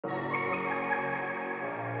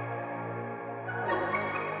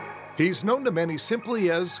He's known to many simply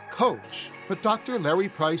as Coach, but Dr. Larry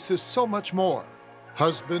Price is so much more.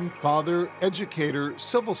 Husband, father, educator,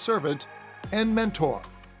 civil servant, and mentor.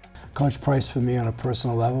 Coach Price, for me on a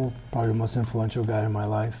personal level, probably the most influential guy in my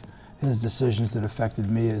life. His decisions that affected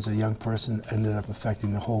me as a young person ended up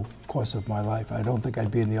affecting the whole course of my life. I don't think I'd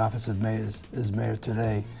be in the office of mayor as mayor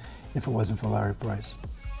today if it wasn't for Larry Price.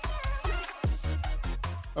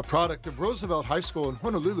 A product of Roosevelt High School in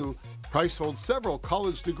Honolulu, Price holds several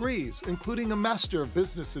college degrees, including a Master of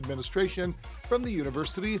Business Administration from the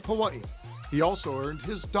University of Hawaii. He also earned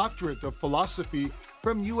his Doctorate of Philosophy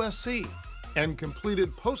from USC and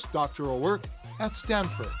completed postdoctoral work at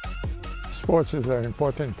Stanford. Sports is an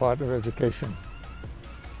important part of education.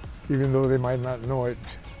 Even though they might not know it,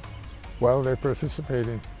 while they're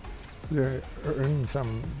participating, they're earning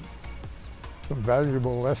some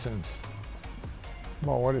valuable lessons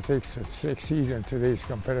about what it takes to succeed in today's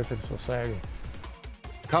competitive society.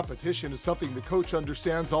 Competition is something the coach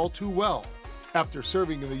understands all too well. After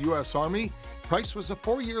serving in the U.S. Army, Price was a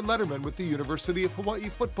 4-year letterman with the University of Hawaii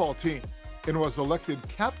football team and was elected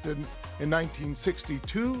captain in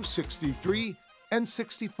 1962, 63, and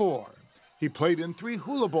 64. He played in 3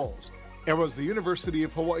 Hula Bowls and was the University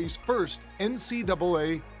of Hawaii's first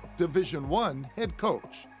NCAA Division I head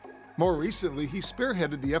coach. More recently, he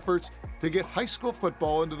spearheaded the efforts to get high school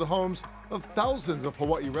football into the homes of thousands of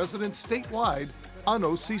Hawaii residents statewide on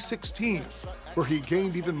OC16, where he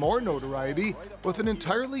gained even more notoriety with an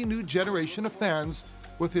entirely new generation of fans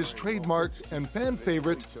with his trademark and fan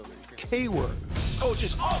favorite K-word. Coach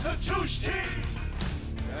is on the Touche team.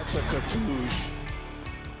 That's a Touche.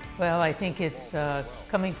 Well, I think it's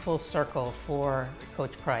coming full circle for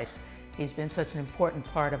Coach Price. He's been such an important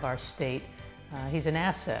part of our state. He's an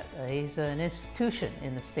asset. He's an institution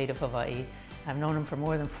in the state of Hawaii. I've known him for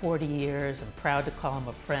more than 40 years. I'm proud to call him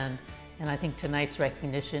a friend. And I think tonight's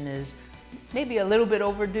recognition is maybe a little bit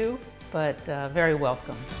overdue, but very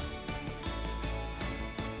welcome.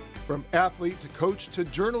 From athlete to coach to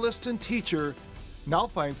journalist and teacher, now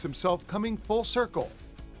finds himself coming full circle,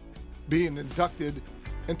 being inducted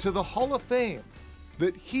into the Hall of Fame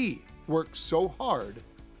that he worked so hard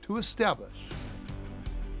to establish.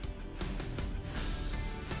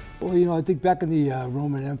 Well, you know, I think back in the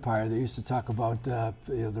Roman Empire, they used to talk about the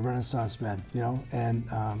Renaissance man, and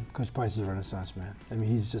Coach Price is a Renaissance man. I mean,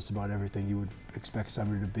 he's just about everything you would expect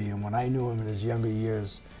somebody to be. And when I knew him in his younger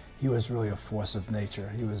years, he was really a force of nature.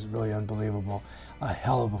 He was really unbelievable, a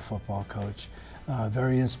hell of a football coach,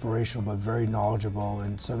 very inspirational, but very knowledgeable.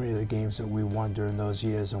 And so many of the games that we won during those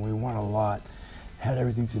years, and we won a lot, had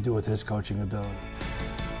everything to do with his coaching ability.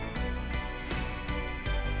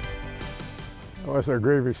 Well, it's a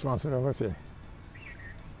great responsibility.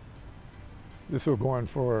 This will go on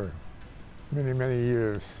for many, many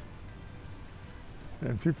years.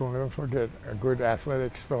 And people never forget a good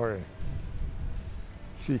athletic story.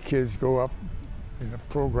 See kids go up in a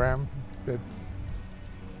program that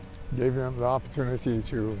gave them the opportunity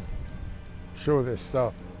to show their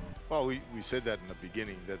stuff. Well, we said that in the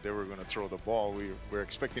beginning, that they were going to throw the ball. We're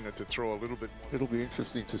expecting it to throw a little bit more. It'll be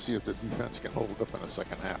interesting to see if the defense can hold up in the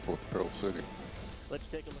second half with Pearl City. Let's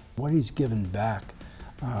take a look. What he's given back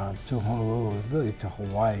to Honolulu, really to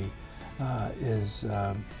Hawaii, is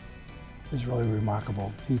really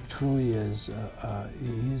remarkable. He truly is,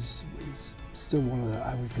 he's still one of the,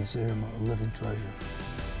 I would consider him a living treasure.